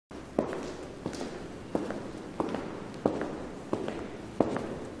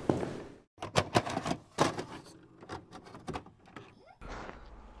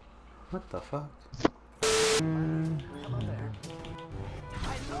What the fuck? Hello there.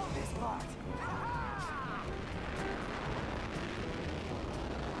 I love this part.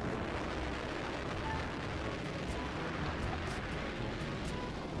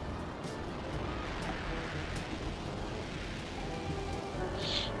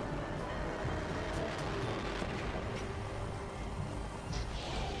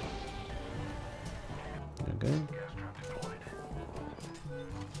 Okay.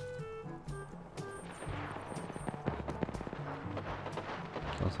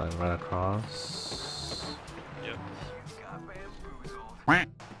 Looks like right across. Yep.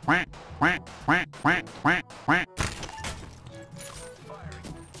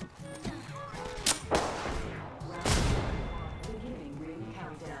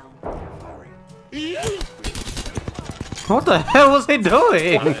 What the hell was he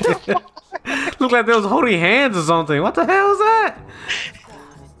doing? Looked like they was holding hands or something. What the hell was that?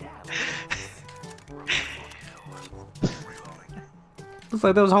 Looks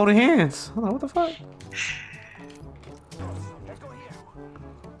like they was holding hands. I'm like, what the fuck?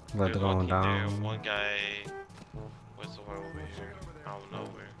 Like they're going down. There. One guy was somewhere over here. I don't know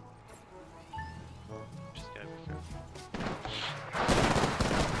where. Just gotta be careful.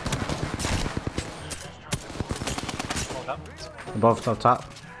 Hold up. Both up top.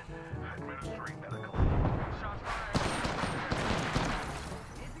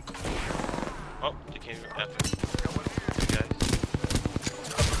 Oh, they came after. Two guys.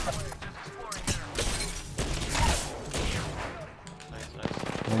 Nice.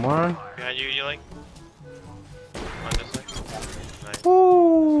 One more. Behind you, you like? On this side? Nice.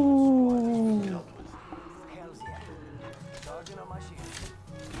 Ooh. Hells yeah. Charging on my shield.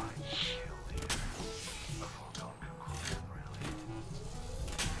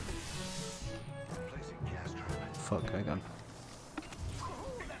 Fuck, I got.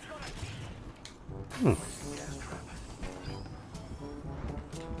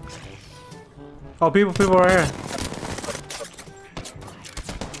 Oh, people are here.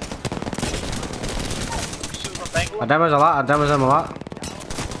 I damage a lot. I damage them a lot.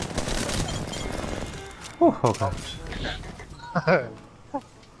 Oh, okay.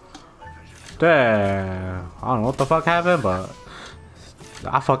 Damn. I don't know what the fuck happened, but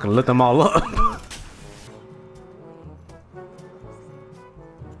I fucking lit them all up.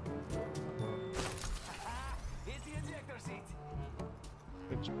 Here's the ejector seat.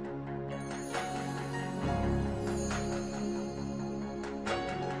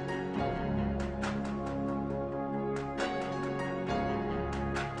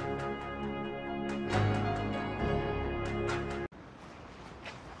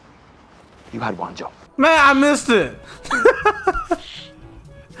 You had one job. Man, I missed it.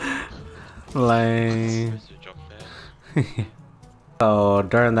 Lame. So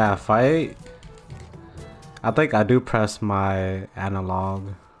during that fight, I think I do press my analog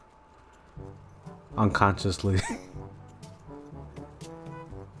unconsciously.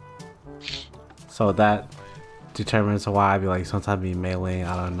 So that determines why I be like sometimes be meleeing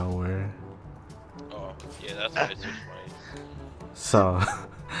out of nowhere. Oh, yeah, that's why it's switched mine. So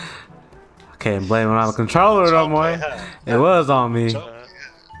I can't blame it on the controller no more. It was on me.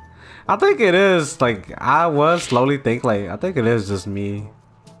 I think it is, like, I was slowly think like, I think it is just me.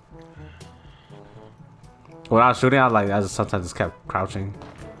 When I was shooting, I just sometimes just kept crouching.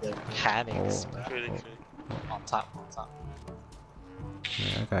 The mechanics. Really. On top.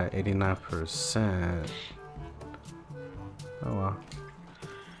 Yeah, I got 89%. Oh well.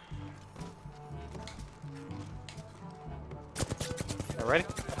 You ready?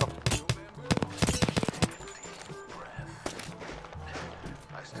 Go.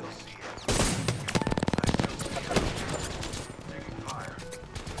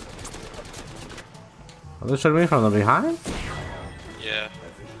 Are they shooting me from the behind? Yeah.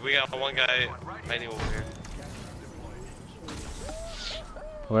 We got one guy hiding over here.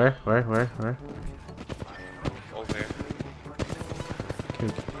 Where? Over here.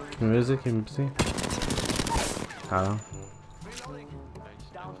 Can we see? Can we see? Got him.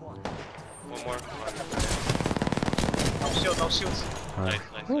 One more. No shields. Nice.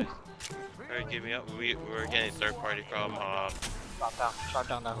 Alright, give me up. We're getting third party from Drop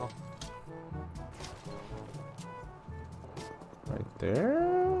down that hole. Right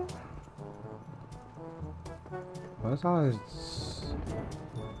there? What's all this?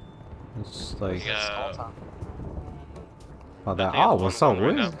 It's like, oh, that all was so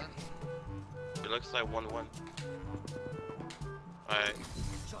weird. Right, it looks like 1-1. Alright.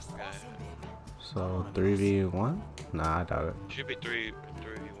 So 3v1? Nah, I doubt it. Should be 3v1.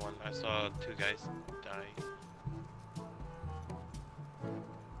 I saw two guys die.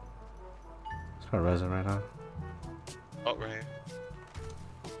 Got resin right now. Oh, right here.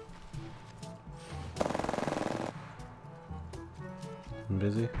 I'm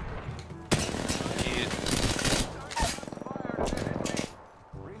busy. He is.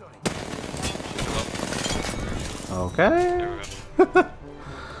 Okay. There we go.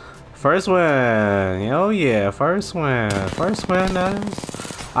 First win. Oh yeah, first win. First win is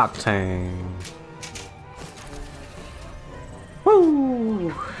Octane.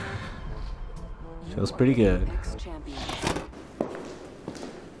 Woo! Feels pretty good.